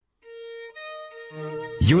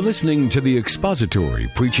You're listening to the expository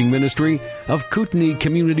preaching ministry of Kootenai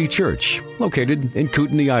Community Church, located in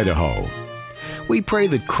Kootenai, Idaho. We pray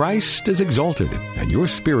that Christ is exalted and your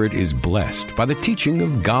spirit is blessed by the teaching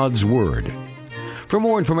of God's Word. For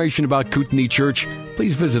more information about Kootenai Church,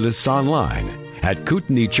 please visit us online at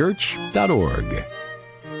kootenaichurch.org.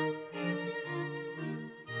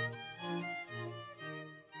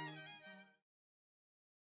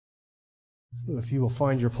 If you will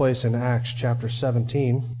find your place in Acts chapter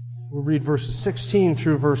 17, we'll read verses 16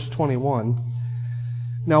 through verse 21.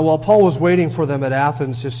 Now, while Paul was waiting for them at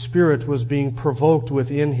Athens, his spirit was being provoked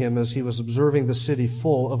within him as he was observing the city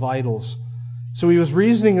full of idols. So he was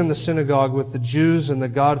reasoning in the synagogue with the Jews and the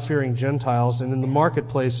God-fearing Gentiles, and in the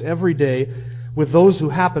marketplace every day with those who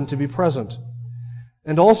happened to be present.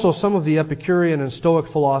 And also some of the Epicurean and Stoic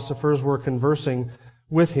philosophers were conversing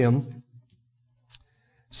with him.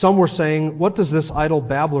 Some were saying, "What does this idle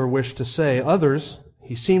babbler wish to say?" Others,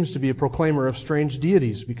 "He seems to be a proclaimer of strange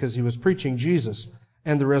deities," because he was preaching Jesus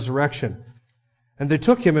and the resurrection. And they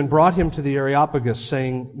took him and brought him to the Areopagus,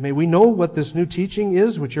 saying, "May we know what this new teaching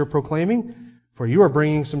is which you're proclaiming? For you are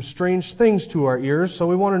bringing some strange things to our ears, so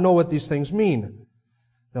we want to know what these things mean."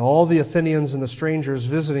 Now all the Athenians and the strangers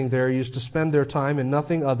visiting there used to spend their time in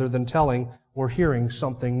nothing other than telling or hearing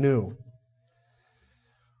something new.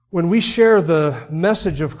 When we share the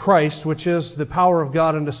message of Christ, which is the power of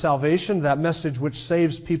God unto salvation, that message which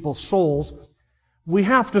saves people's souls, we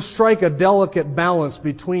have to strike a delicate balance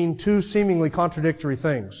between two seemingly contradictory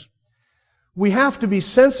things. We have to be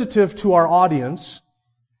sensitive to our audience,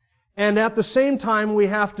 and at the same time we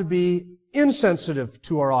have to be insensitive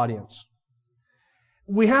to our audience.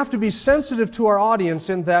 We have to be sensitive to our audience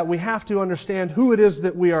in that we have to understand who it is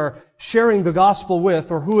that we are sharing the gospel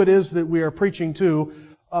with, or who it is that we are preaching to,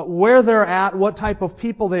 where they're at, what type of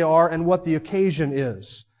people they are, and what the occasion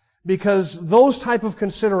is. Because those type of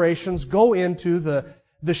considerations go into the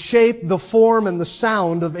shape, the form, and the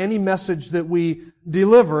sound of any message that we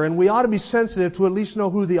deliver. And we ought to be sensitive to at least know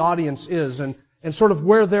who the audience is and sort of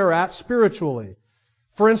where they're at spiritually.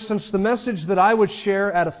 For instance, the message that I would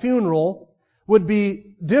share at a funeral would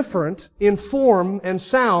be different in form and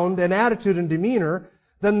sound and attitude and demeanor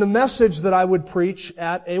than the message that I would preach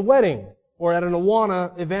at a wedding or at an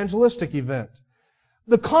Awana evangelistic event.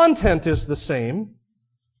 The content is the same.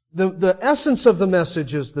 The essence of the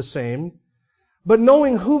message is the same. But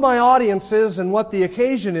knowing who my audience is and what the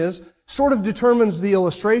occasion is sort of determines the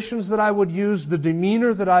illustrations that I would use, the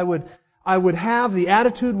demeanor that I would have, the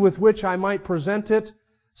attitude with which I might present it,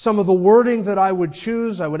 some of the wording that I would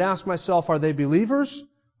choose. I would ask myself, are they believers?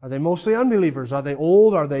 Are they mostly unbelievers? Are they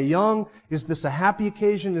old? Are they young? Is this a happy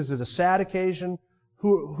occasion? Is it a sad occasion?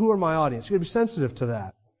 Who are my audience? You've got to be sensitive to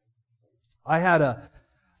that. I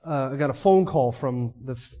got a phone call from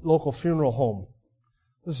the local funeral home.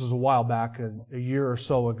 This is a while back, a year or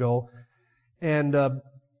so ago. And I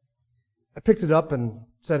picked it up and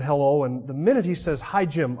said hello. And the minute he says, "Hi,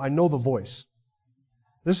 Jim," I know the voice.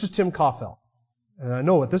 This is Tim Koffel. And I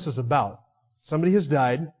know what this is about. Somebody has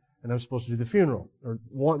died, and I'm supposed to do the funeral. Or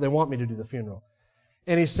they want me to do the funeral.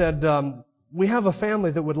 And he said, "We have a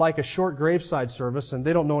family that would like a short graveside service, and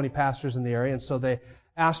they don't know any pastors in the area, and so they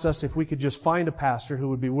asked us if we could just find a pastor who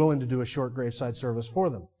would be willing to do a short graveside service for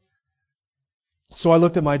them." So I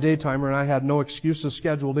looked at my day timer, and I had no excuses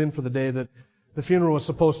scheduled in for the day that the funeral was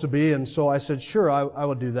supposed to be, and so I said, "Sure, I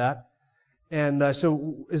will do that." And I said,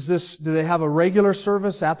 do they have a regular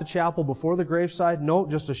service at the chapel before the graveside? No,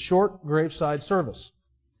 just a short graveside service.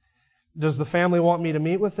 Does the family want me to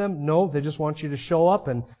meet with them? No, they just want you to show up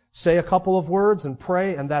and say a couple of words and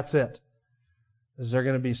pray, and that's it. Is there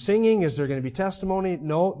going to be singing? Is there going to be testimony?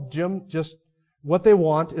 No, Jim, just what they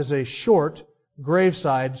want is a short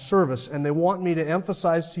graveside service, and they want me to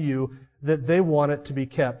emphasize to you that they want it to be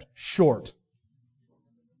kept short.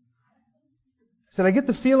 I said, "I get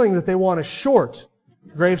the feeling that they want a short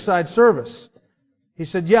graveside service." He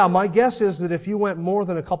said, "Yeah, my guess is that if you went more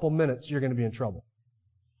than a couple minutes, you're going to be in trouble."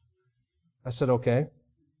 I said, "Okay."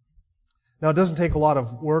 Now, it doesn't take a lot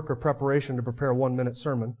of work or preparation to prepare a 1-minute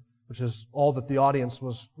sermon, which is all that the audience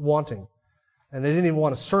was wanting. And they didn't even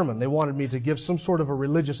want a sermon. They wanted me to give some sort of a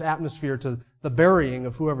religious atmosphere to the burying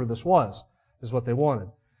of whoever this was, is what they wanted.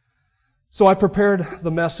 So I prepared the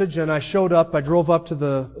message, and I showed up. I drove up to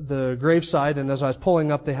the graveside, and as I was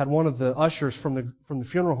pulling up, they had one of the ushers from the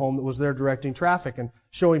funeral home that was there directing traffic and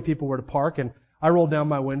showing people where to park. And I rolled down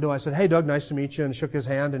my window. I said, "Hey, Doug, nice to meet you," and shook his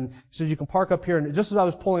hand. And he said, "You can park up here." And just as I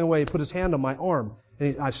was pulling away, he put his hand on my arm.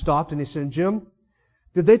 And I stopped, and he said, "Jim,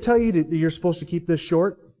 did they tell you that you're supposed to keep this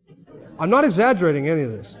short?" I'm not exaggerating any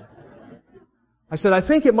of this. I said, "I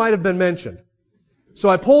think it might have been mentioned." So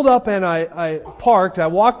I pulled up and I parked. I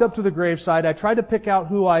walked up to the graveside. I tried to pick out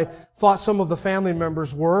who I thought some of the family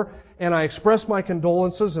members were, and I expressed my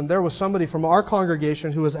condolences, and there was somebody from our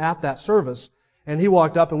congregation who was at that service. And he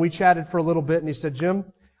walked up and we chatted for a little bit, and he said, "Jim,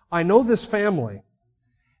 I know this family,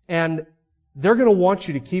 and they're going to want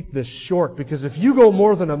you to keep this short, because if you go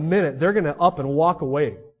more than a minute, they're going to up and walk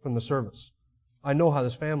away from the service. I know how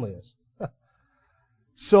this family is."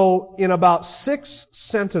 So in about 6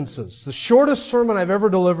 sentences, the shortest sermon I've ever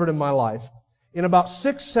delivered in my life, in about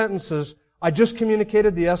 6 sentences, I just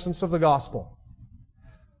communicated the essence of the gospel.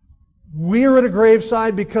 We're at a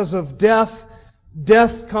graveside because of death.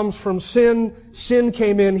 Death comes from sin. Sin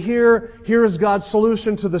came in here. Here is God's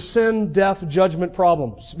solution to the sin, death, judgment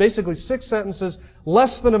problems. Basically 6 sentences,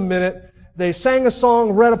 less than a minute. They sang a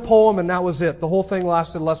song, read a poem, and that was it. The whole thing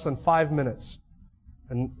lasted less than 5 minutes.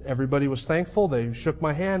 And everybody was thankful. They shook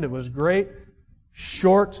my hand. It was great.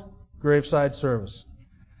 Short graveside service.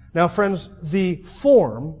 Now, friends, the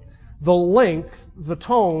form, the length, the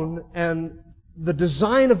tone, and the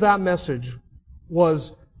design of that message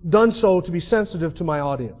was done so to be sensitive to my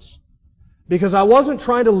audience. Because I wasn't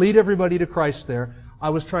trying to lead everybody to Christ there. I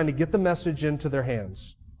was trying to get the message into their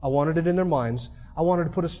hands. I wanted it in their minds. I wanted to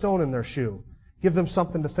put a stone in their shoe. Give them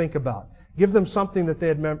something to think about. Give them something that they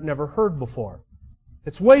had never heard before.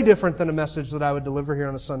 It's way different than a message that I would deliver here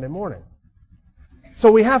on a Sunday morning.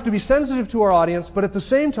 So we have to be sensitive to our audience, but at the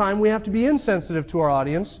same time, we have to be insensitive to our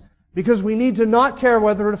audience, because we need to not care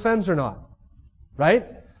whether it offends or not. Right?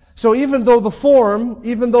 So even though the form,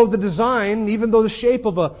 even though the design, even though the shape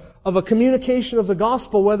of a communication of the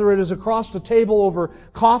gospel, whether it is across the table over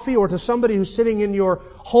coffee or to somebody who's sitting in your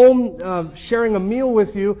home sharing a meal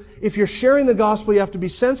with you, if you're sharing the gospel, you have to be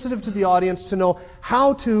sensitive to the audience to know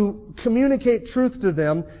how to communicate truth to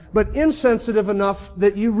them, but insensitive enough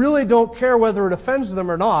that you really don't care whether it offends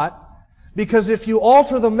them or not. Because if you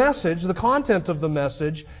alter the message, the content of the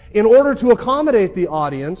message, in order to accommodate the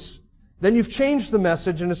audience, then you've changed the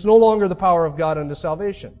message and it's no longer the power of God unto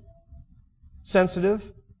salvation.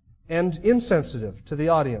 Sensitive and insensitive to the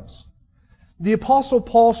audience. The Apostle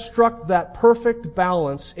Paul struck that perfect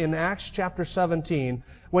balance in Acts chapter 17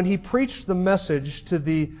 when he preached the message to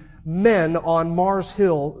the men on Mars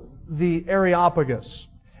Hill, the Areopagus.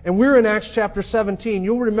 And we're in Acts chapter 17.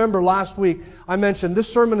 You'll remember last week I mentioned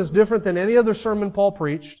this sermon is different than any other sermon Paul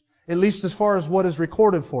preached, at least as far as what is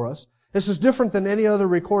recorded for us. This is different than any other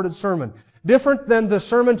recorded sermon. Different than the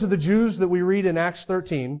sermon to the Jews that we read in Acts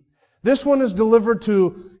 13. This one is delivered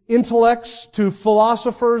to intellects, to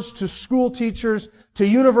philosophers, to school teachers, to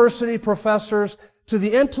university professors, to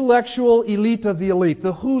the intellectual elite of the elite,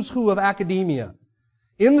 the who's who of academia,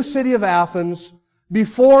 in the city of Athens,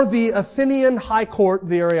 before the Athenian high court,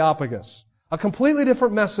 the Areopagus. A completely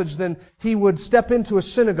different message than he would step into a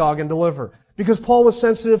synagogue and deliver. Because Paul was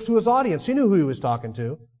sensitive to his audience. He knew who he was talking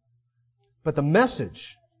to. But the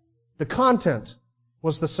message, the content,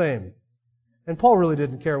 was the same. And Paul really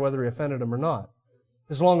didn't care whether he offended them or not,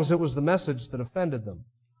 as long as it was the message that offended them.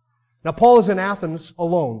 Now, Paul is in Athens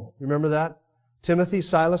alone. Remember that? Timothy,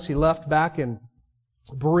 Silas, he left back in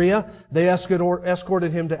Berea. They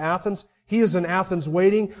escorted him to Athens. He is in Athens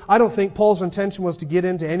waiting. I don't think Paul's intention was to get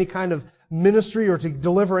into any kind of ministry or to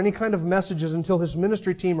deliver any kind of messages until his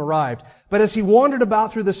ministry team arrived. But as he wandered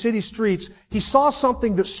about through the city streets, he saw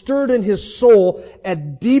something that stirred in his soul a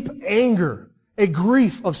deep anger, a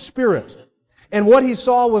grief of spirit. And what he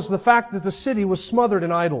saw was the fact that the city was smothered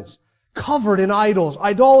in idols, covered in idols,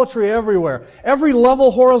 idolatry everywhere. Every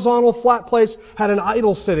level, horizontal, flat place had an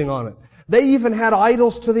idol sitting on it. They even had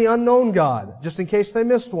idols to the unknown God, just in case they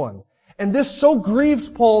missed one. And this so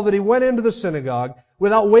grieved Paul that he went into the synagogue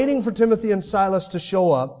without waiting for Timothy and Silas to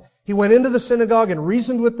show up. He went into the synagogue and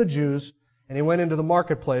reasoned with the Jews, and he went into the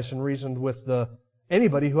marketplace and reasoned with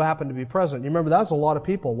anybody who happened to be present. You remember, that's a lot of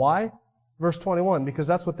people. Why? Verse 21, because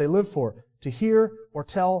that's what they lived for, to hear or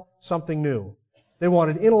tell something new. They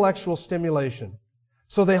wanted intellectual stimulation.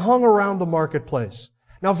 So they hung around the marketplace.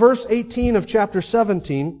 Now, verse 18 of chapter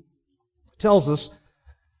 17 tells us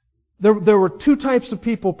there were 2 types of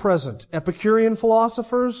people present, Epicurean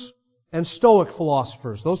philosophers and Stoic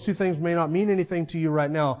philosophers. Those 2 things may not mean anything to you right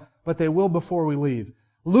now, but they will before we leave.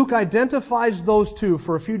 Luke identifies those 2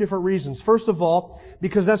 for a few different reasons. First of all,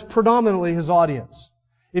 because that's predominantly his audience.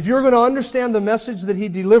 If you're going to understand the message that he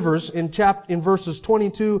delivers in verses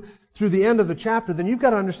 22 through the end of the chapter, then you've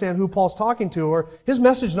got to understand who Paul's talking to, or his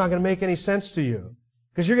message is not going to make any sense to you.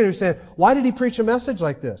 Because you're going to be saying, why did he preach a message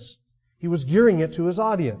like this? He was gearing it to his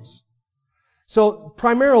audience. So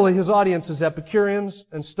primarily his audience is Epicureans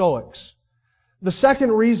and Stoics. The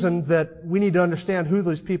second reason that we need to understand who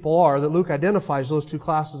those people are, that Luke identifies those 2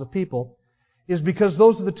 classes of people, is because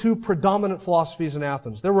those are the two predominant philosophies in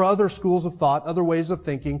Athens. There were other schools of thought, other ways of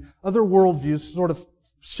thinking, other worldviews sort of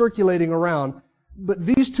circulating around, but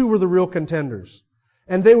these two were the real contenders.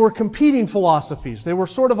 And they were competing philosophies. They were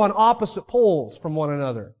sort of on opposite poles from one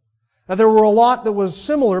another. Now, there were a lot that was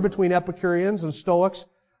similar between Epicureans and Stoics,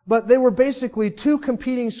 but they were basically two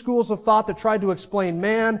competing schools of thought that tried to explain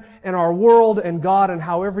man and our world and God and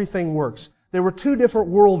how everything works. They were two different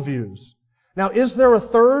worldviews. Now, is there a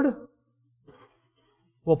third?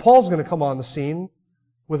 Well, Paul's going to come on the scene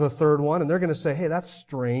with a third one, and they're going to say, hey, that's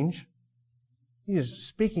strange. He is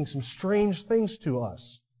speaking some strange things to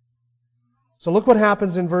us. So look what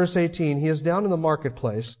happens in verse 18. He is down in the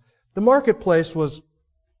marketplace. The marketplace was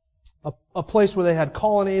a place where they had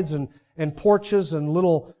colonnades and porches and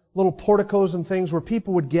little porticos and things where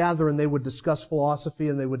people would gather and they would discuss philosophy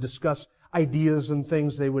and they would discuss ideas and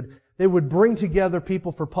things. They would bring together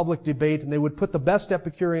people for public debate, and they would put the best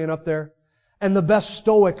Epicurean up there and the best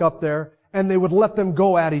Stoic up there, and they would let them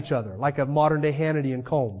go at each other, like a modern-day Hannity and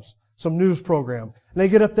Combs, some news program. And they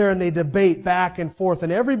get up there and they debate back and forth,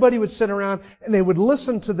 and everybody would sit around and they would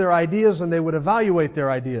listen to their ideas and they would evaluate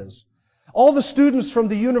their ideas. All the students from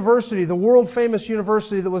the university, the world-famous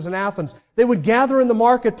university that was in Athens, they would gather in the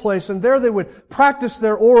marketplace, and there they would practice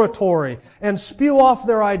their oratory and spew off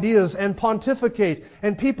their ideas and pontificate,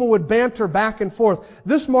 and people would banter back and forth.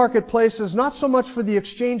 This marketplace is not so much for the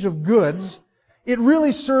exchange of goods, it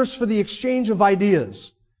really serves for the exchange of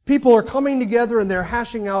ideas. People are coming together and they're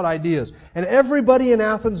hashing out ideas. And everybody in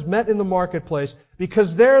Athens met in the marketplace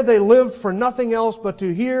because there they lived for nothing else but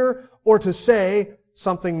to hear or to say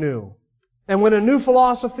something new. And when a new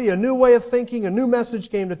philosophy, a new way of thinking, a new message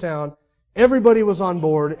came to town, everybody was on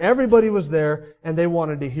board, everybody was there, and they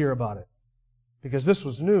wanted to hear about it. Because this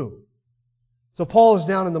was new. So Paul is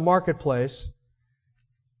down in the marketplace,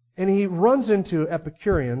 and he runs into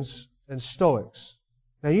Epicureans and Stoics.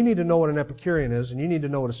 Now you need to know what an Epicurean is, and you need to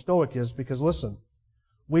know what a Stoic is, because listen,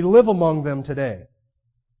 we live among them today.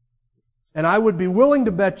 And I would be willing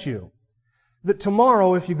to bet you that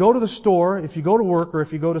tomorrow, if you go to the store, if you go to work, or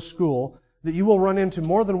if you go to school, that you will run into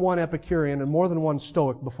more than one Epicurean and more than one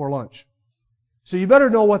Stoic before lunch. So you better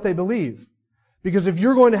know what they believe. Because if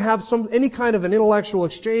you're going to have any kind of an intellectual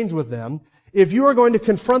exchange with them, if you are going to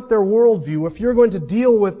confront their worldview, if you're going to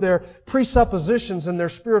deal with their presuppositions and their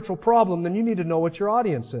spiritual problem, then you need to know what your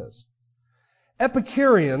audience is.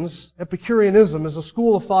 Epicureanism is a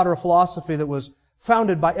school of thought or philosophy that was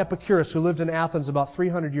founded by Epicurus, who lived in Athens about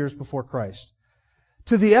 300 years before Christ.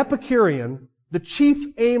 To the Epicurean, the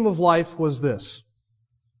chief aim of life was this: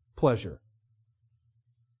 pleasure.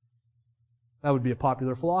 That would be a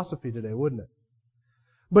popular philosophy today, wouldn't it?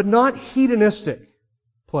 But not hedonistic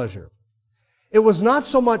pleasure. It was not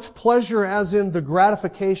so much pleasure as in the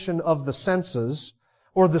gratification of the senses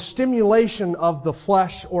or the stimulation of the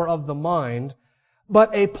flesh or of the mind,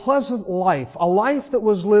 but a pleasant life, a life that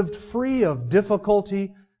was lived free of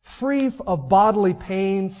difficulty, free of bodily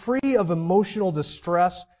pain, free of emotional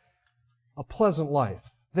distress, a pleasant life.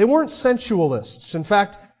 They weren't sensualists. In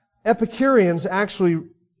fact, Epicureans actually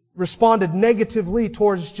responded negatively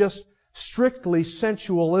towards just strictly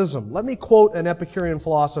sensualism. Let me quote an Epicurean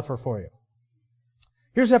philosopher for you.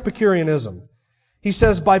 Here's Epicureanism. He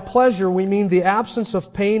says, by pleasure we mean the absence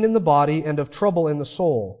of pain in the body and of trouble in the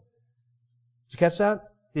soul. Did you catch that?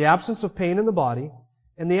 The absence of pain in the body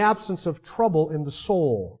and the absence of trouble in the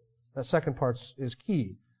soul. That second part is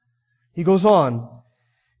key. He goes on,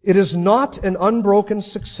 it is not an unbroken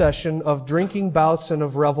succession of drinking bouts and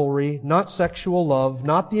of revelry, not sexual love,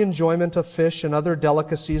 not the enjoyment of fish and other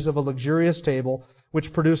delicacies of a luxurious table,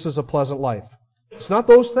 which produces a pleasant life. It's not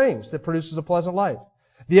those things that produces a pleasant life.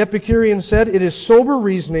 The Epicurean said, it is sober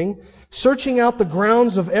reasoning, searching out the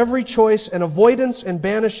grounds of every choice and avoidance and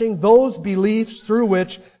banishing those beliefs through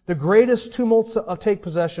which the greatest tumults take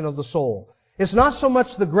possession of the soul. It's not so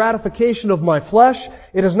much the gratification of my flesh,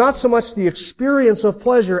 it is not so much the experience of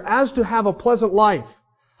pleasure as to have a pleasant life.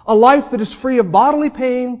 A life that is free of bodily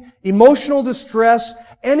pain, emotional distress,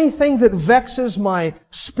 anything that vexes my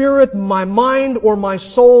spirit, my mind, or my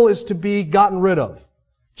soul is to be gotten rid of.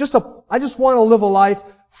 I just want to live a life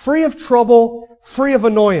free of trouble, free of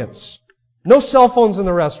annoyance. No cell phones in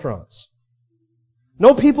the restaurants.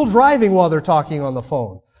 No people driving while they're talking on the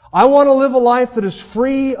phone. I want to live a life that is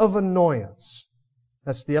free of annoyance.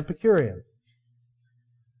 That's the Epicurean.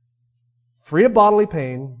 Free of bodily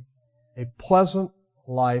pain, a pleasant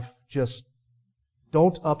life, just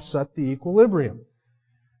don't upset the equilibrium.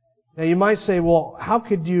 Now you might say, well, how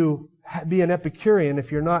could you be an Epicurean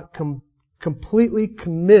if you're not completely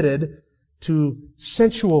committed to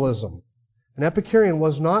sensualism? An Epicurean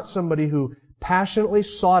was not somebody who passionately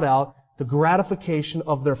sought out the gratification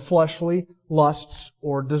of their fleshly lusts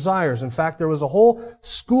or desires. In fact, there was a whole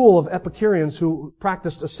school of Epicureans who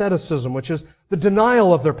practiced asceticism, which is the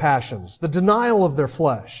denial of their passions, the denial of their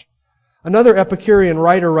flesh. Another Epicurean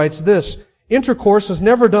writer writes this, "Intercourse has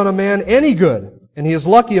never done a man any good, and he is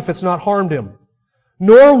lucky if it's not harmed him.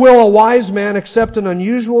 Nor will a wise man, except in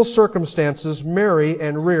unusual circumstances, marry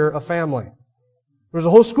and rear a family." There's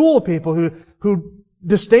a whole school of people who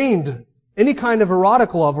disdained any kind of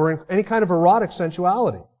erotic love or any kind of erotic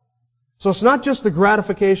sensuality. So it's not just the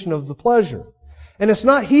gratification of the pleasure. And it's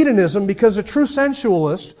not hedonism, because a true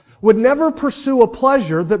sensualist would never pursue a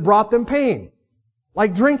pleasure that brought them pain.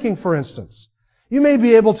 Like drinking, for instance. You may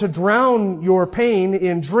be able to drown your pain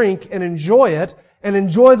in drink and enjoy it, and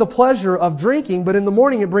enjoy the pleasure of drinking, but in the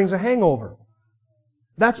morning it brings a hangover.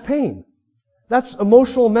 That's pain. That's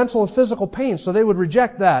emotional, mental, and physical pain, so they would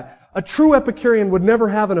reject that. A true Epicurean would never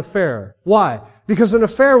have an affair. Why? Because an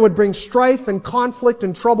affair would bring strife and conflict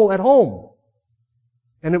and trouble at home.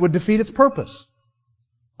 And it would defeat its purpose.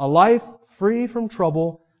 A life free from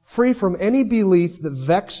trouble, free from any belief that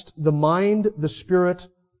vexed the mind, the spirit,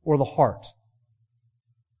 or the heart.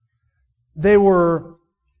 They were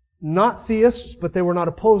not theists, but they were not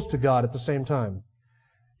opposed to God at the same time.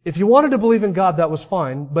 If you wanted to believe in God, that was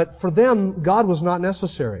fine, but for them, God was not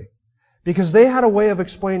necessary. Because they had a way of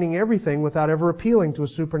explaining everything without ever appealing to a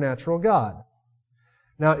supernatural God.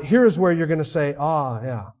 Now, here's where you're going to say,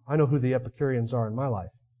 yeah, I know who the Epicureans are in my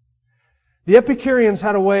life. The Epicureans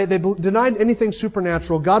had a way, they denied anything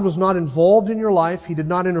supernatural. God was not involved in your life. He did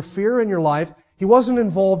not interfere in your life. He wasn't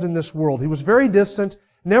involved in this world. He was very distant,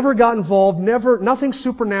 never got involved, nothing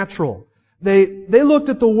supernatural. They looked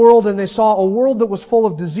at the world and they saw a world that was full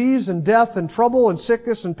of disease and death and trouble and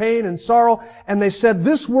sickness and pain and sorrow, and they said,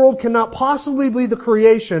 this world cannot possibly be the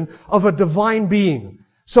creation of a divine being.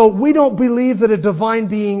 So we don't believe that a divine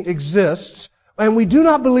being exists, and we do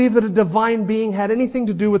not believe that a divine being had anything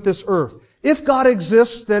to do with this earth. If God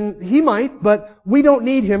exists, then He might, but we don't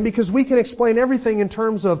need Him because we can explain everything in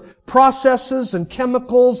terms of processes and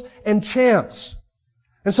chemicals and chance.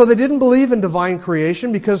 And so they didn't believe in divine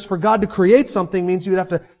creation, because for God to create something means you would have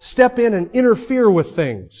to step in and interfere with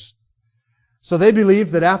things. So they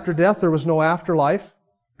believed that after death there was no afterlife,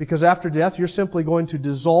 because after death you're simply going to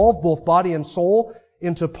dissolve both body and soul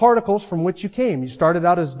into particles from which you came. You started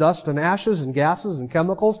out as dust and ashes and gases and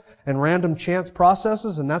chemicals and random chance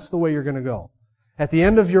processes, and that's the way you're going to go. At the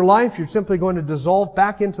end of your life, you're simply going to dissolve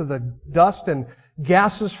back into the dust and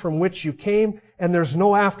gases from which you came, and there's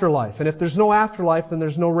no afterlife. And if there's no afterlife, then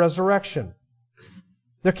there's no resurrection.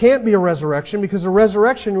 There can't be a resurrection, because a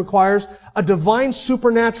resurrection requires a divine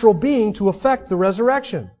supernatural being to effect the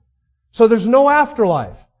resurrection. So there's no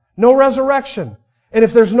afterlife, no resurrection. And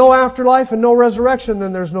if there's no afterlife and no resurrection,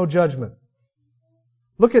 then there's no judgment.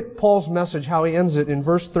 Look at Paul's message, how he ends it in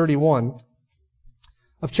verse 31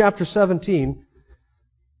 of chapter 17.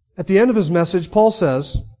 At the end of his message, Paul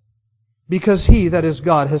says, "Because He, that is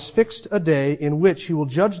God, has fixed a day in which He will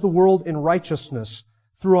judge the world in righteousness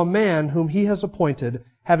through a man whom He has appointed,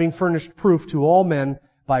 having furnished proof to all men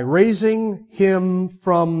by raising Him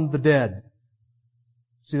from the dead."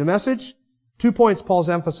 See the message? 2 points Paul's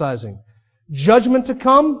emphasizing. Judgment to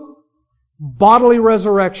come, bodily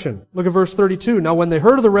resurrection. Look at verse 32. "Now when they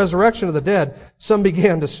heard of the resurrection of the dead, some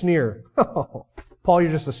began to sneer." Oh, Paul,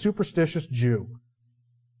 you're just a superstitious Jew.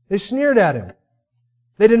 They sneered at him.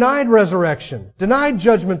 They denied resurrection, denied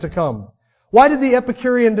judgment to come. Why did the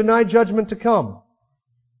Epicurean deny judgment to come?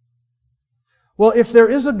 Well, if there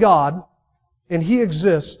is a God, and He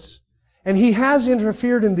exists, and He has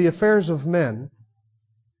interfered in the affairs of men,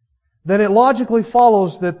 then it logically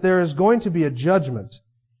follows that there is going to be a judgment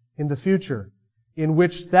in the future in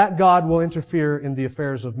which that God will interfere in the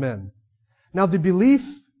affairs of men. Now, the belief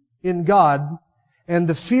in God and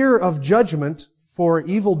the fear of judgment for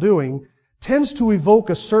evil doing tends to evoke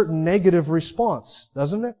a certain negative response,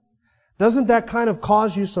 doesn't it? Doesn't that kind of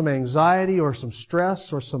cause you some anxiety or some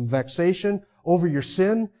stress or some vexation over your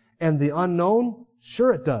sin and the unknown?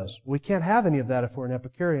 Sure it does. We can't have any of that if we're an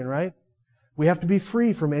Epicurean, right? We have to be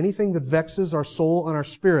free from anything that vexes our soul and our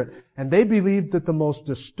spirit. And they believed that the most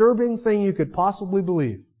disturbing thing you could possibly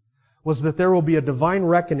believe was that there will be a divine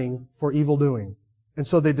reckoning for evil doing. And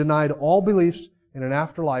so they denied all beliefs in an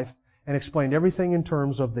afterlife and explained everything in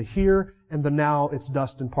terms of the here and the now, it's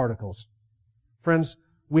dust and particles. Friends,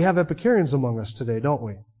 we have Epicureans among us today, don't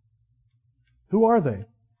we? Who are they?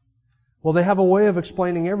 Well, they have a way of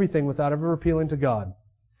explaining everything without ever appealing to God.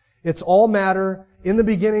 It's all matter. In the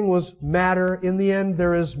beginning was matter. In the end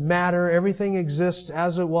there is matter. Everything exists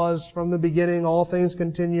as it was from the beginning. All things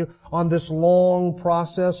continue on this long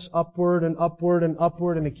process, upward and upward and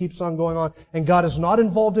upward, and it keeps on going on. And God is not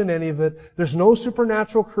involved in any of it. There's no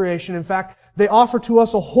supernatural creation. In fact, they offer to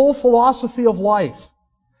us a whole philosophy of life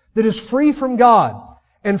that is free from God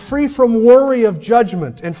and free from worry of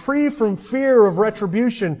judgment and free from fear of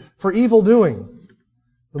retribution for evil doing.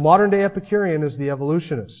 The modern-day Epicurean is the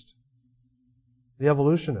evolutionist. The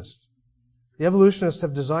evolutionist. The evolutionists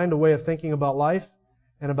have designed a way of thinking about life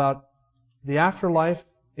and about the afterlife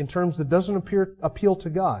in terms that doesn't appeal to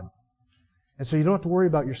God. And so you don't have to worry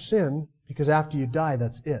about your sin because after you die,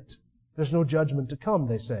 that's it. There's no judgment to come,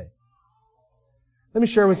 they say. Let me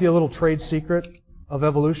share with you a little trade secret of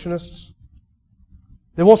evolutionists.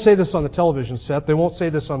 They won't say this on the television set. They won't say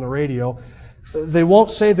this on the radio. They won't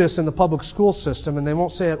say this in the public school system, and they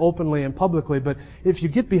won't say it openly and publicly, but if you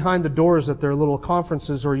get behind the doors at their little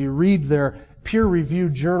conferences or you read their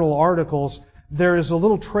peer-reviewed journal articles, there is a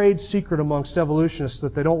little trade secret amongst evolutionists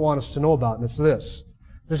that they don't want us to know about, and it's this.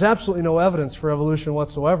 There's absolutely no evidence for evolution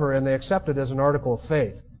whatsoever, and they accept it as an article of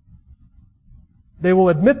faith. They will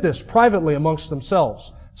admit this privately amongst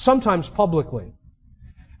themselves, sometimes publicly.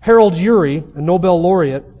 Harold Urey, a Nobel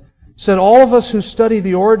laureate, said, all of us who study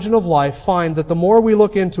the origin of life find that the more we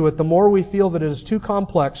look into it, the more we feel that it is too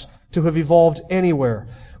complex to have evolved anywhere.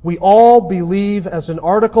 We all believe as an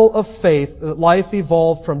article of faith that life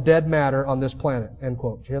evolved from dead matter on this planet. End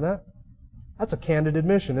quote. Did you hear that? That's a candid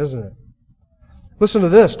admission, isn't it? Listen to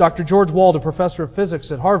this. Dr. George Wald, a professor of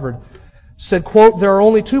physics at Harvard, said, quote, there are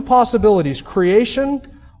only two possibilities, creation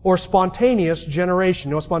or spontaneous generation.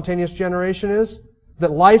 You know what spontaneous generation is? That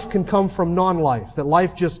life can come from non-life, that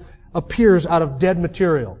life just appears out of dead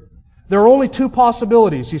material. There are only two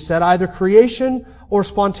possibilities, he said, either creation or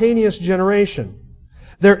spontaneous generation.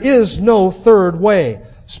 There is no third way.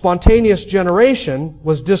 Spontaneous generation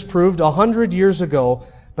was disproved 100 years ago,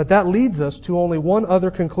 but that leads us to only one other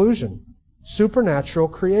conclusion: supernatural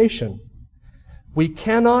creation. We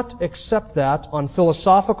cannot accept that on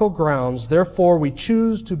philosophical grounds, therefore we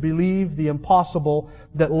choose to believe the impossible,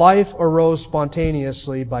 that life arose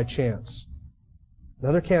spontaneously by chance.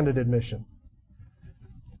 Another candid admission.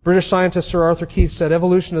 British scientist Sir Arthur Keith said,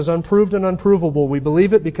 evolution is unproved and unprovable. We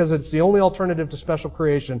believe it because it's the only alternative to special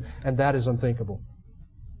creation, and that is unthinkable.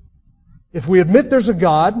 If we admit there's a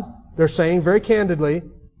God, they're saying very candidly,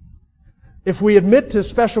 if we admit to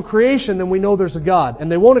special creation, then we know there's a God.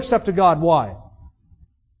 And they won't accept a God. Why?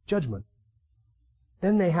 Judgment.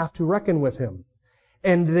 Then they have to reckon with Him.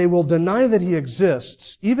 And they will deny that He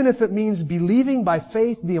exists, even if it means believing by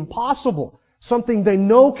faith the impossible, something they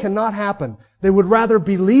know cannot happen. They would rather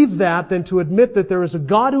believe that than to admit that there is a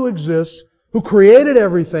God who exists, who created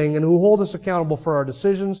everything, and who holds us accountable for our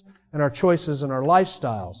decisions and our choices and our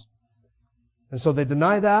lifestyles. And so they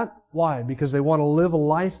deny that. Why? Because they want to live a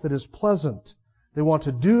life that is pleasant. They want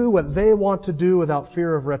to do what they want to do without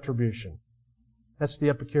fear of retribution. That's the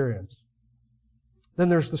Epicureans. Then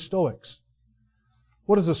there's the Stoics.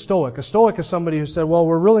 What is a Stoic? A Stoic is somebody who said, well,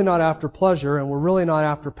 we're really not after pleasure and we're really not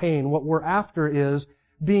after pain. What we're after is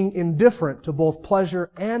being indifferent to both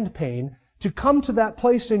pleasure and pain, to come to that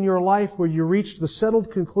place in your life where you reach the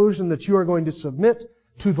settled conclusion that you are going to submit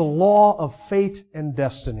to the law of fate and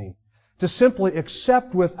destiny. To simply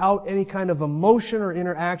accept without any kind of emotion or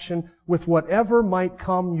interaction with whatever might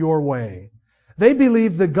come your way. They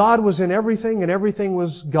believed that God was in everything and everything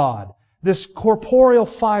was God. This corporeal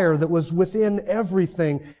fire that was within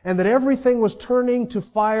everything, and that everything was turning to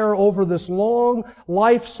fire over this long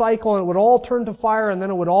life cycle, and it would all turn to fire, and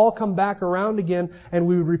then it would all come back around again, and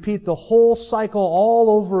we would repeat the whole cycle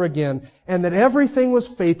all over again, and that everything was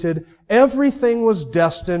fated, everything was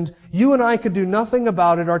destined, you and I could do nothing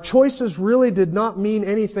about it, our choices really did not mean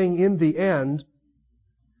anything in the end,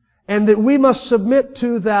 and that we must submit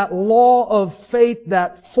to that law of fate,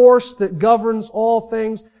 that force that governs all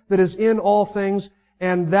things, that is in all things,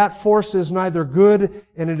 and that force is neither good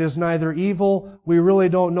and it is neither evil. We really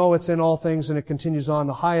don't know it's in all things, and it continues on.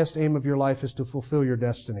 The highest aim of your life is to fulfill your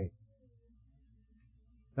destiny.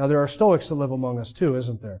 Now there are Stoics that live among us too,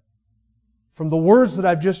 isn't there? From the words that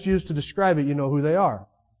I've just used to describe it, you know who they are.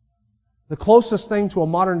 The closest thing to a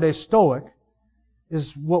modern day Stoic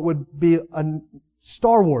is what would be a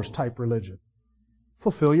Star Wars type religion.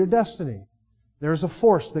 Fulfill your destiny. There's a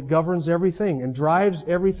force that governs everything and drives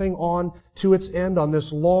everything on to its end on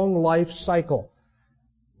this long life cycle.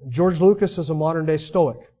 George Lucas is a modern-day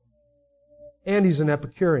Stoic. And he's an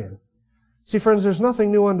Epicurean. See, friends, there's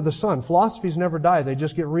nothing new under the sun. Philosophies never die. They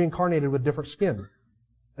just get reincarnated with different skin.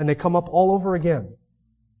 And they come up all over again.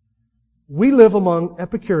 We live among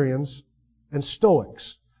Epicureans and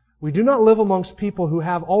Stoics. We do not live amongst people who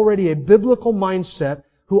have already a biblical mindset,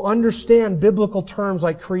 who understand biblical terms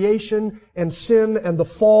like creation and sin and the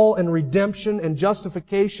fall and redemption and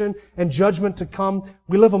justification and judgment to come.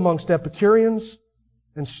 We live amongst Epicureans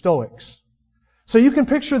and Stoics. So you can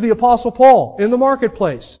picture the Apostle Paul in the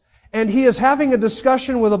marketplace, and he is having a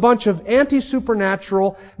discussion with a bunch of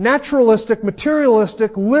anti-supernatural, naturalistic,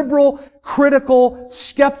 materialistic, liberal, critical,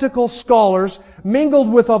 skeptical scholars mingled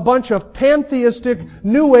with a bunch of pantheistic,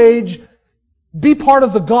 New Age, be part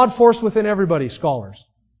of the God force within everybody scholars.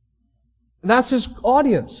 And that's his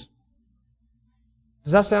audience.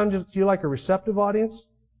 Does that sound to you like a receptive audience?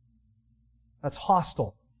 That's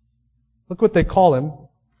hostile. Look what they call him,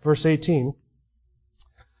 verse 18.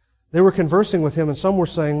 They were conversing with him, and some were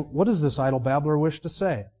saying, "What does this idle babbler wish to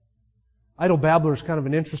say?" Idle babbler is kind of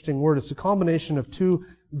an interesting word. It's a combination of two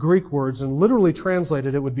Greek words, and literally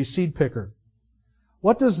translated it would be seed picker.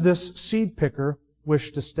 What does this seed picker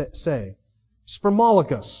wish to say?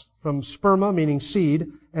 Spermologos, from sperma meaning seed,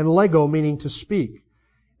 and lego meaning to speak.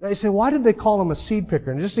 Now you say, why did they call him a seed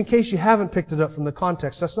picker? And just in case you haven't picked it up from the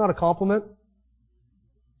context, that's not a compliment.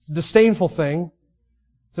 It's a disdainful thing.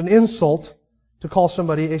 It's an insult to call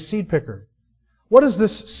somebody a seed picker. What does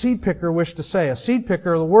this seed picker wish to say? A seed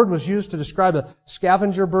picker, the word was used to describe a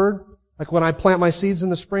scavenger bird. Like when I plant my seeds in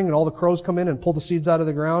the spring and all the crows come in and pull the seeds out of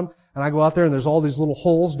the ground, and I go out there and there's all these little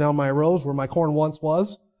holes down my rows where my corn once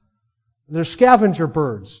was. They're scavenger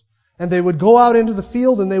birds. And they would go out into the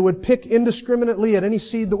field and they would pick indiscriminately at any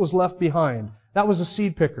seed that was left behind. That was a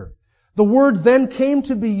seed picker. The word then came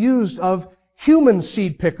to be used of human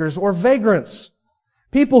seed pickers or vagrants.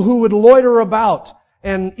 People who would loiter about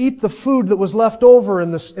and eat the food that was left over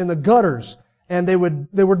in the gutters. And they were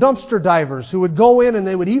dumpster divers who would go in and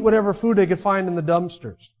they would eat whatever food they could find in the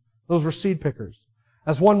dumpsters. Those were seed pickers.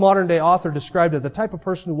 As one modern day author described it, the type of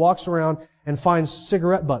person who walks around and finds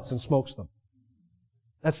cigarette butts and smokes them.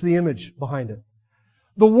 That's the image behind it.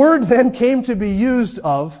 The word then came to be used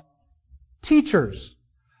of teachers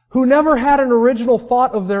who never had an original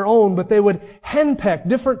thought of their own, but they would henpeck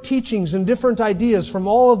different teachings and different ideas from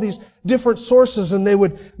all of these different sources, and they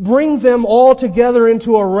would bring them all together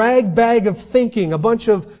into a rag bag of thinking, a bunch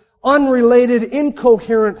of unrelated,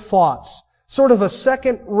 incoherent thoughts. Sort of a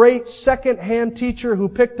second-rate, second-hand teacher who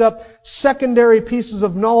picked up secondary pieces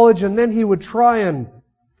of knowledge, and then he would try and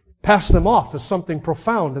pass them off as something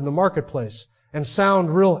profound in the marketplace and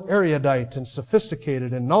sound real erudite and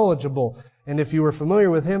sophisticated and knowledgeable. And if you were familiar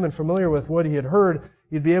with him and familiar with what he had heard,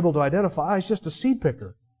 you'd be able to identify, he's just a seed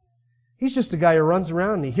picker. He's just a guy who runs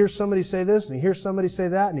around and he hears somebody say this and he hears somebody say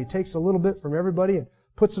that and he takes a little bit from everybody and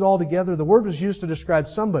puts it all together. The word was used to describe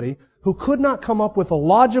somebody who could not come up with a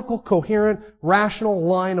logical, coherent, rational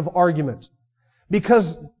line of argument.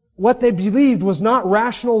 Because what they believed was not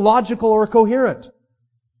rational, logical, or coherent.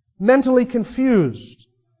 Mentally confused.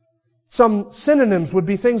 Some synonyms would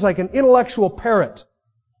be things like an intellectual parrot,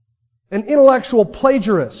 an intellectual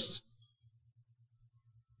plagiarist.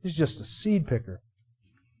 He's just a seed picker.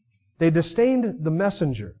 They disdained the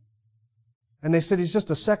messenger. And they said he's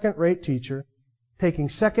just a second-rate teacher, taking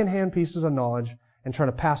second-hand pieces of knowledge and trying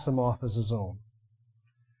to pass them off as his own.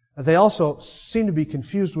 They also seem to be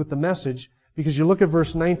confused with the message, because you look at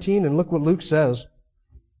verse 19 and look what Luke says.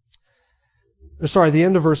 The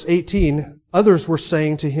end of verse 18. Others were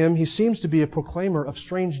saying to him, he seems to be a proclaimer of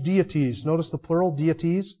strange deities. Notice the plural,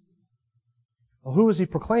 deities. Well, who is he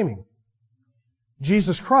proclaiming?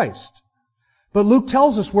 Jesus Christ. But Luke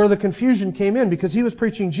tells us where the confusion came in, because he was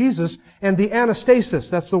preaching Jesus and the anastasis.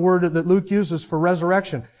 That's the word that Luke uses for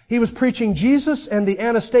resurrection. He was preaching Jesus and the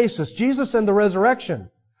anastasis, Jesus and the resurrection.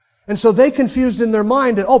 And so they confused in their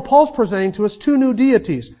mind that, Paul's presenting to us two new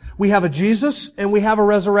deities. We have a Jesus and we have a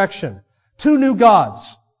resurrection. Two new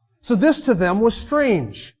gods. So this to them was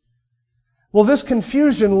strange. Well, this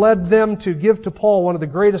confusion led them to give to Paul one of the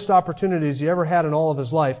greatest opportunities he ever had in all of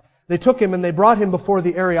his life. They took him and they brought him before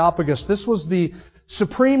the Areopagus. This was the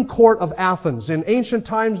Supreme Court of Athens. In ancient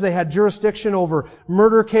times, they had jurisdiction over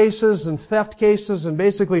murder cases and theft cases and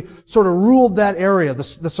basically sort of ruled that area, the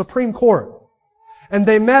Supreme Court. And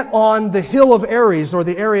they met on the hill of Ares, or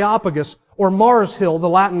the Areopagus, or Mars Hill. The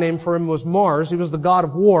Latin name for him was Mars. He was the god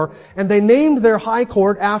of war. And they named their high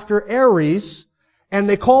court after Ares, and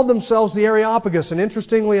they called themselves the Areopagus. And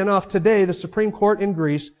interestingly enough, today, the Supreme Court in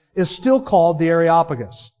Greece is still called the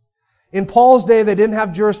Areopagus. In Paul's day, they didn't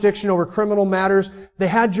have jurisdiction over criminal matters. They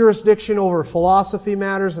had jurisdiction over philosophy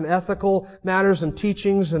matters and ethical matters and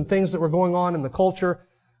teachings and things that were going on in the culture.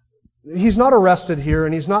 He's not arrested here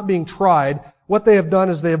and he's not being tried. What they have done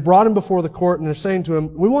is they have brought him before the court and they're saying to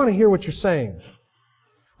him, we want to hear what you're saying.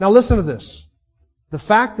 Now listen to this. The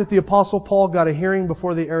fact that the Apostle Paul got a hearing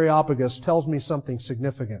before the Areopagus tells me something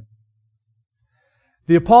significant.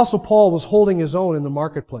 The Apostle Paul was holding his own in the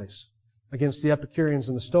marketplace against the Epicureans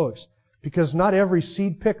and the Stoics, because not every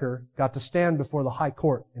seed picker got to stand before the high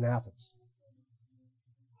court in Athens.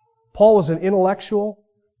 Paul was an intellectual,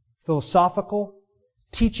 philosophical,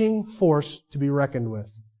 teaching force to be reckoned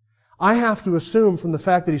with. I have to assume from the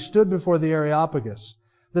fact that he stood before the Areopagus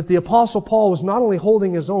that the Apostle Paul was not only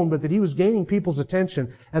holding his own, but that he was gaining people's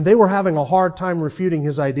attention, and they were having a hard time refuting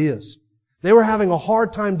his ideas. They were having a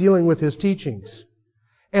hard time dealing with his teachings.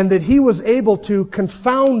 And that he was able to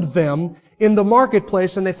confound them in the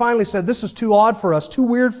marketplace, and they finally said, this is too odd for us, too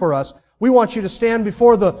weird for us. We want you to stand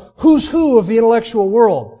before the who's who of the intellectual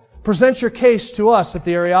world. Present your case to us at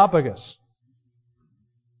the Areopagus.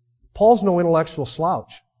 Paul's no intellectual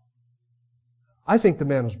slouch. I think the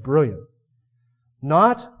man was brilliant.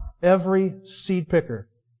 Not every seed picker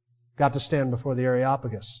got to stand before the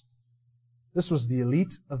Areopagus. This was the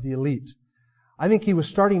elite of the elite. I think he was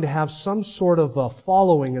starting to have some sort of a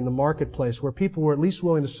following in the marketplace where people were at least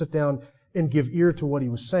willing to sit down and give ear to what he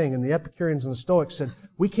was saying. And the Epicureans and the Stoics said,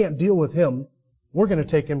 we can't deal with him. We're going to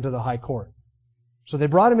take him to the high court. So they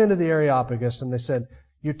brought him into the Areopagus and they said,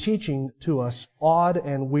 you're teaching to us odd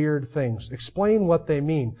and weird things. Explain what they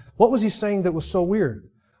mean. What was he saying that was so weird?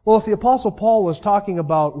 Well, if the Apostle Paul was talking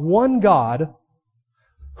about one God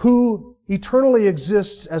who eternally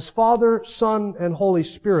exists as Father, Son, and Holy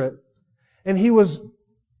Spirit, and he was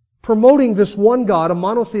promoting this one God, a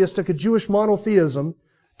monotheistic, a Jewish monotheism,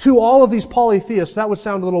 to all of these polytheists, that would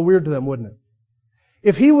sound a little weird to them, wouldn't it?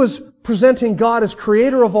 If he was presenting God as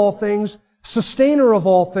creator of all things, sustainer of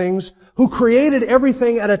all things, who created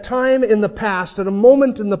everything at a time in the past, at a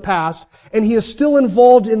moment in the past, and he is still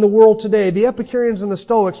involved in the world today, the Epicureans and the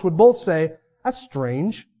Stoics would both say, that's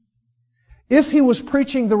strange. If he was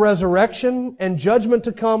preaching the resurrection and judgment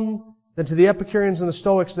to come, then to the Epicureans and the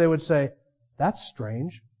Stoics they would say, that's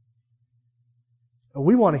strange.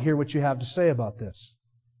 We want to hear what you have to say about this.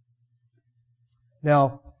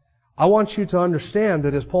 Now, I want you to understand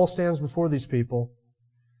that as Paul stands before these people,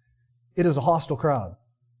 it is a hostile crowd.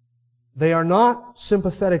 They are not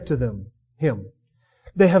sympathetic to him.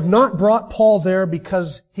 They have not brought Paul there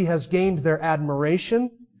because he has gained their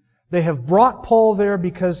admiration. They have brought Paul there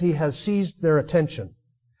because he has seized their attention.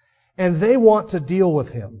 And they want to deal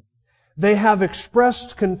with him. They have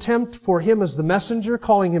expressed contempt for him as the messenger,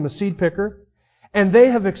 calling him a seed picker. And they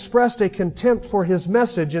have expressed a contempt for his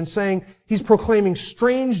message and saying he's proclaiming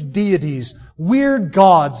strange deities, weird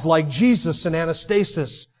gods like Jesus and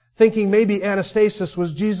Anastasis, thinking maybe Anastasis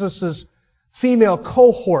was Jesus' female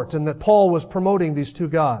cohort and that Paul was promoting these two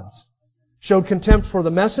gods. Showed contempt for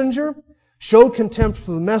the messenger, showed contempt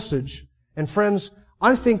for the message. And friends,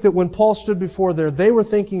 I think that when Paul stood before there, they were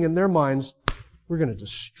thinking in their minds, we're going to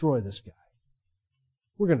destroy this guy.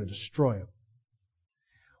 We're going to destroy him.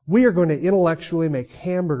 We are going to intellectually make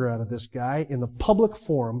hamburger out of this guy in the public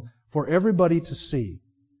forum for everybody to see.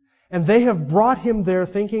 And they have brought him there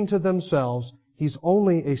thinking to themselves, he's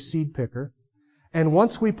only a seed picker. And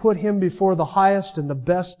once we put him before the highest and the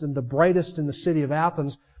best and the brightest in the city of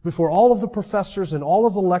Athens, before all of the professors and all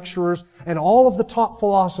of the lecturers and all of the top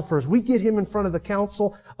philosophers, we get him in front of the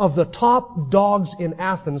council of the top dogs in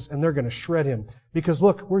Athens, and they're going to shred him. Because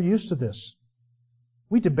look, we're used to this.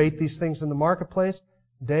 We debate these things in the marketplace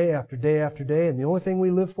day after day after day, and the only thing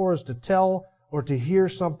we live for is to tell or to hear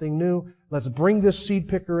something new. Let's bring this seed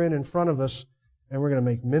picker in front of us, and we're going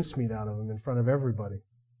to make mincemeat out of him in front of everybody.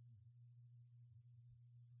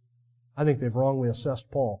 I think they've wrongly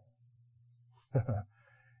assessed Paul.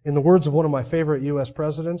 In the words of one of my favorite U.S.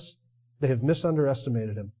 presidents, they have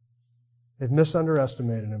misunderestimated him. They've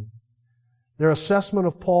misunderestimated him. Their assessment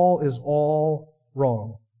of Paul is all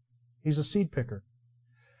wrong. He's a seed picker.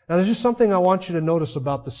 Now, there's just something I want you to notice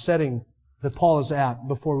about the setting that Paul is at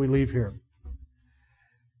before we leave here.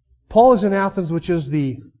 Paul is in Athens, which is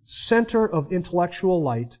the center of intellectual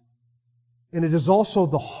light, and it is also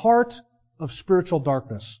the heart of spiritual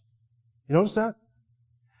darkness. You notice that?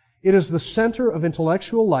 It is the center of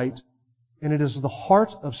intellectual light, and it is the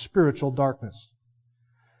heart of spiritual darkness.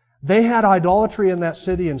 They had idolatry in that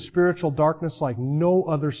city and spiritual darkness like no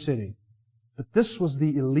other city. But this was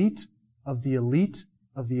the elite of the elite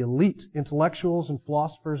of the elite intellectuals and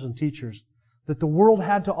philosophers and teachers that the world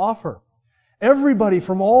had to offer. Everybody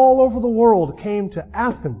from all over the world came to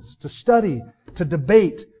Athens to study, to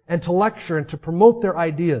debate, and to lecture, and to promote their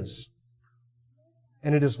ideas.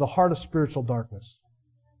 And it is the heart of spiritual darkness.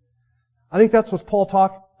 I think that's what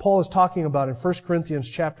Paul is talking about in 1 Corinthians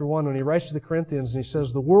chapter 1 when he writes to the Corinthians and he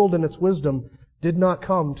says, the world in its wisdom did not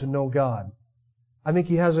come to know God. I think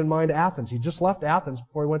he has in mind Athens. He just left Athens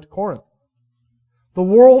before he went to Corinth. The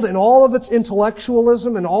world, in all of its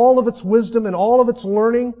intellectualism and all of its wisdom and all of its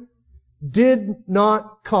learning, did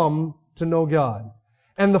not come to know God.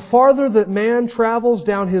 And the farther that man travels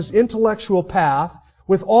down his intellectual path,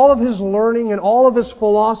 with all of his learning and all of his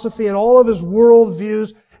philosophy and all of his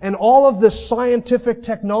worldviews and all of this scientific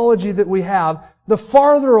technology that we have, the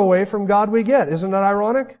farther away from God we get. Isn't that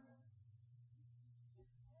ironic?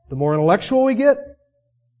 The more intellectual we get,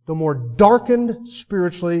 the more darkened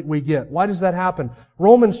spiritually we get. Why does that happen?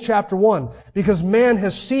 Romans chapter 1. Because man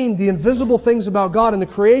has seen the invisible things about God in the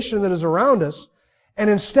creation that is around us, and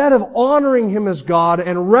instead of honoring Him as God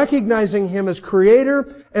and recognizing Him as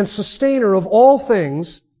Creator and Sustainer of all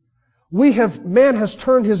things, man has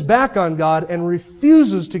turned his back on God and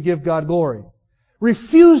refuses to give God glory.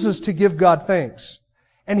 Refuses to give God thanks.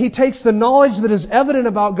 And he takes the knowledge that is evident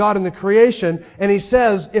about God in the creation, and he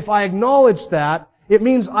says, if I acknowledge that, it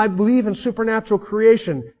means I believe in supernatural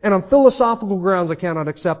creation, and on philosophical grounds I cannot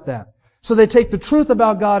accept that. So they take the truth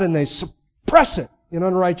about God and they suppress it in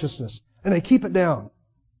unrighteousness, and they keep it down.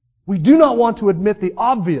 We do not want to admit the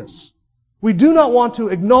obvious. We do not want to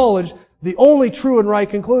acknowledge the only true and right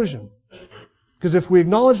conclusion. Because if we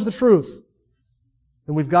acknowledge the truth,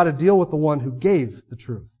 then we've got to deal with the one who gave the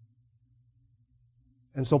truth.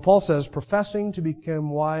 And so Paul says, professing to become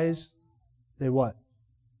wise, they what?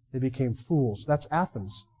 They became fools. That's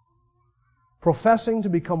Athens. Professing to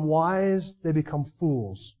become wise, they become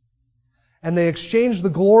fools. And they exchanged the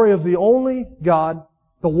glory of the only God,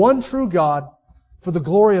 the one true God, for the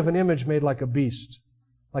glory of an image made like a beast,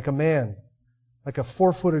 like a man, like a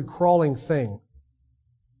four-footed crawling thing.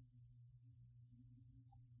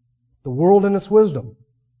 The world in its wisdom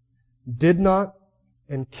did not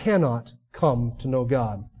and cannot come to know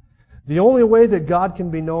God. The only way that God can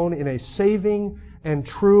be known in a saving and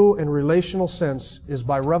true and relational sense is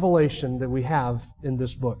by revelation that we have in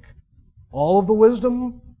this book. All of the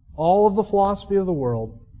wisdom, all of the philosophy of the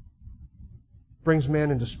world brings man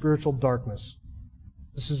into spiritual darkness.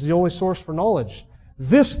 This is the only source for knowledge.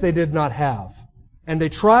 This they did not have. And they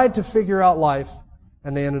tried to figure out life,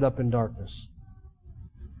 and they ended up in darkness.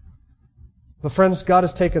 But friends, God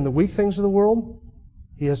has taken the weak things of the world.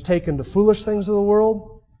 He has taken the foolish things of the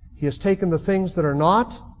world. He has taken the things that are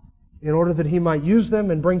not, in order that He might use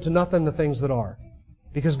them and bring to nothing the things that are.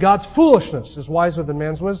 Because God's foolishness is wiser than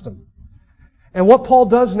man's wisdom. And what Paul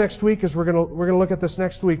does next week, is we're going to look at this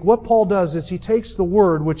next week, what Paul does is he takes the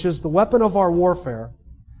Word, which is the weapon of our warfare,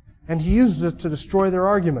 and he uses it to destroy their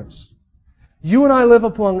arguments. You and I live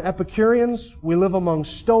among Epicureans, we live among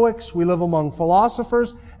Stoics, we live among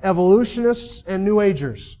philosophers, evolutionists, and New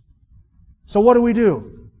Agers. So what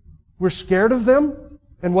do? We're scared of them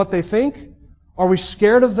and what they think? Are we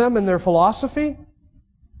scared of them and their philosophy?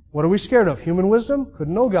 What are we scared of? Human wisdom?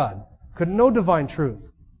 Couldn't know God. Couldn't know divine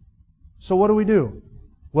truth. So what do?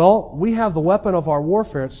 Well, we have the weapon of our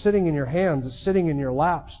warfare. It's sitting in your hands. It's sitting in your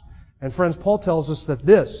laps. And friends, Paul tells us that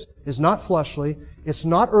this is not fleshly. It's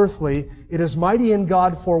not earthly. It is mighty in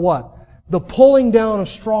God for what? The pulling down of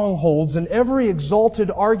strongholds and every exalted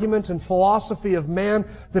argument and philosophy of man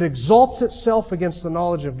that exalts itself against the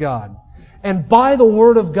knowledge of God. And by the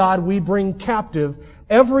Word of God we bring captive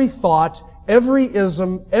every thought, every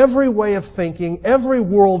ism, every way of thinking, every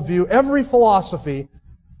worldview, every philosophy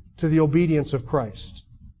to the obedience of Christ.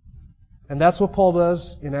 And that's what Paul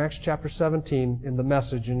does in Acts chapter 17 in the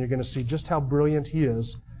Message, and you're going to see just how brilliant he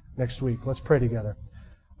is next week. Let's pray together.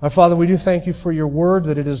 Our Father, we do thank You for Your Word,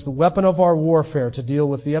 that it is the weapon of our warfare to deal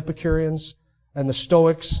with the Epicureans and the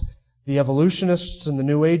Stoics, the evolutionists and the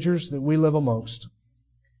New Agers that we live amongst.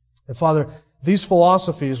 And Father, these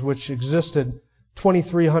philosophies which existed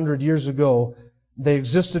 2,300 years ago, they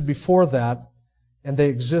existed before that, and they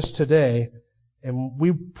exist today. And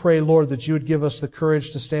we pray, Lord, that You would give us the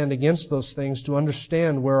courage to stand against those things, to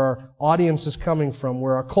understand where our audience is coming from,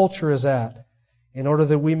 where our culture is at, in order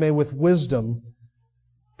that we may, with wisdom,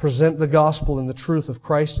 present the gospel and the truth of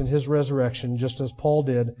Christ and His resurrection, just as Paul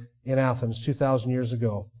did in Athens 2,000 years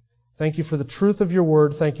ago. Thank You for the truth of Your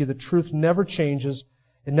Word. Thank You that truth never changes.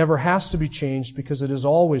 It never has to be changed because it is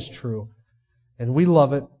always true. And we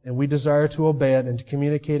love it, and we desire to obey it and to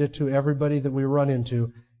communicate it to everybody that we run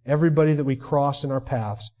into, everybody that we cross in our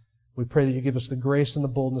paths. We pray that You give us the grace and the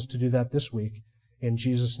boldness to do that this week. In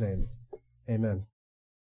Jesus' name, amen.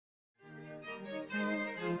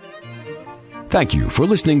 Thank you for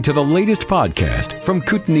listening to the latest podcast from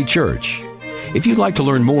Kootenai Church. If you'd like to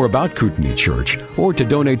learn more about Kootenai Church or to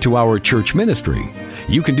donate to our church ministry,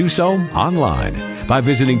 you can do so online by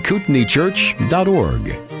visiting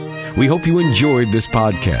kootenaichurch.org. We hope you enjoyed this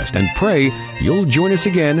podcast and pray you'll join us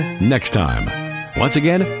again next time. Once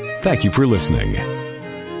again, thank you for listening.